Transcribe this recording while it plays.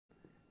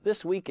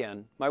This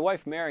weekend, my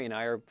wife Mary and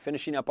I are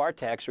finishing up our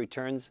tax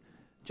returns,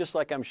 just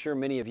like I'm sure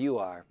many of you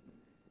are.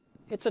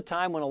 It's a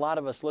time when a lot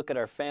of us look at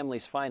our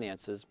family's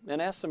finances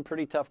and ask some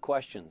pretty tough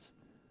questions.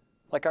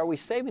 Like, are we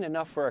saving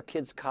enough for our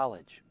kids'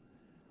 college?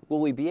 Will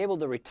we be able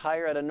to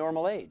retire at a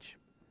normal age?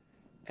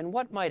 And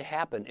what might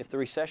happen if the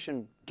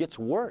recession gets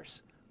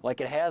worse, like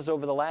it has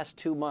over the last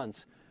 2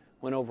 months,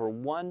 when over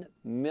 1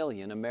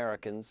 million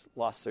Americans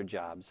lost their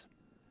jobs?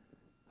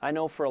 I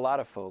know for a lot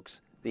of folks,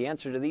 the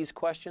answer to these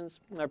questions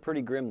are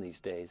pretty grim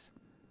these days.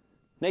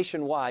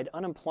 Nationwide,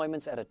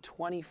 unemployment's at a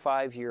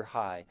 25-year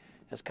high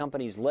as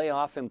companies lay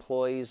off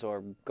employees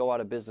or go out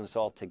of business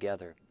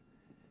altogether.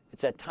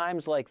 It's at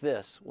times like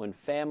this when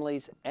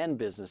families and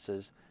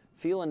businesses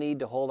feel a need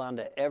to hold on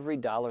to every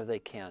dollar they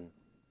can.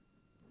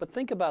 But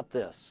think about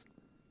this.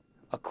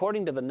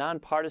 According to the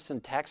Nonpartisan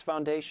Tax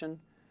Foundation,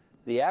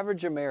 the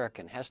average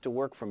American has to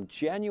work from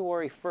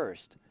January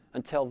 1st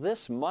until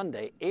this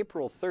Monday,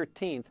 April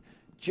 13th,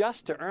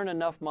 just to earn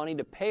enough money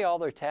to pay all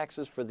their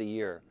taxes for the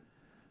year.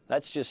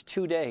 That's just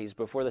 2 days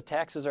before the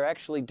taxes are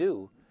actually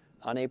due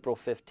on April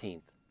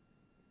 15th.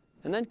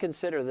 And then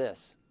consider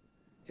this.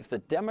 If the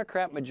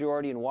Democrat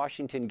majority in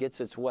Washington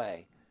gets its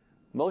way,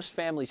 most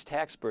families'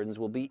 tax burdens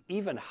will be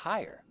even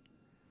higher.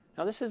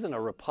 Now, this isn't a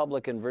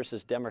Republican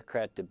versus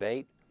Democrat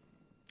debate.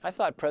 I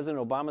thought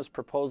President Obama's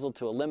proposal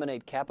to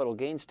eliminate capital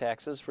gains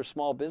taxes for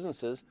small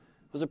businesses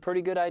was a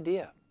pretty good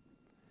idea.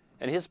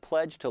 And his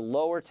pledge to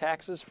lower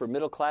taxes for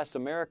middle-class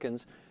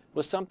Americans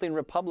was something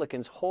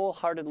Republicans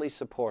wholeheartedly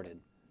supported.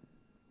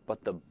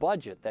 But the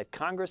budget that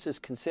Congress is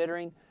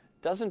considering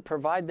doesn't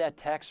provide that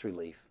tax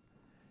relief.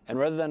 And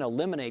rather than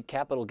eliminate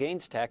capital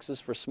gains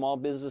taxes for small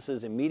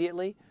businesses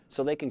immediately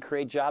so they can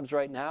create jobs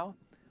right now,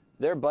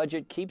 their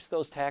budget keeps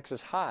those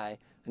taxes high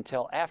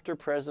until after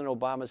President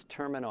Obama's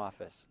term in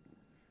office.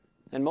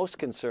 And most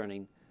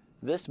concerning,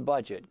 this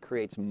budget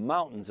creates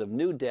mountains of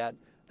new debt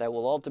that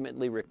will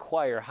ultimately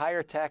require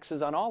higher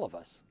taxes on all of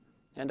us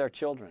and our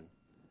children.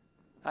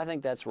 I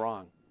think that's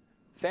wrong.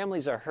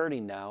 Families are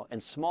hurting now,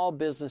 and small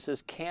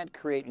businesses can't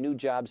create new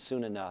jobs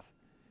soon enough.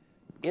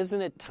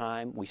 Isn't it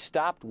time we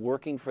stopped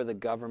working for the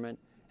government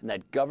and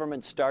that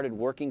government started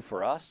working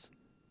for us?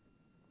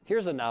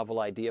 Here's a novel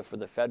idea for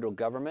the federal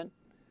government.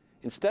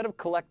 Instead of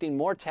collecting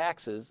more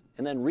taxes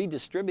and then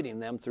redistributing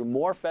them through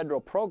more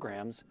federal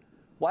programs,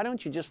 why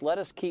don't you just let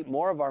us keep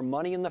more of our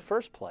money in the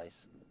first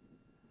place?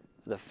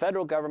 The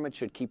federal government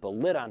should keep a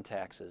lid on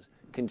taxes,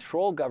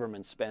 control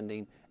government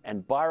spending,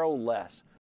 and borrow less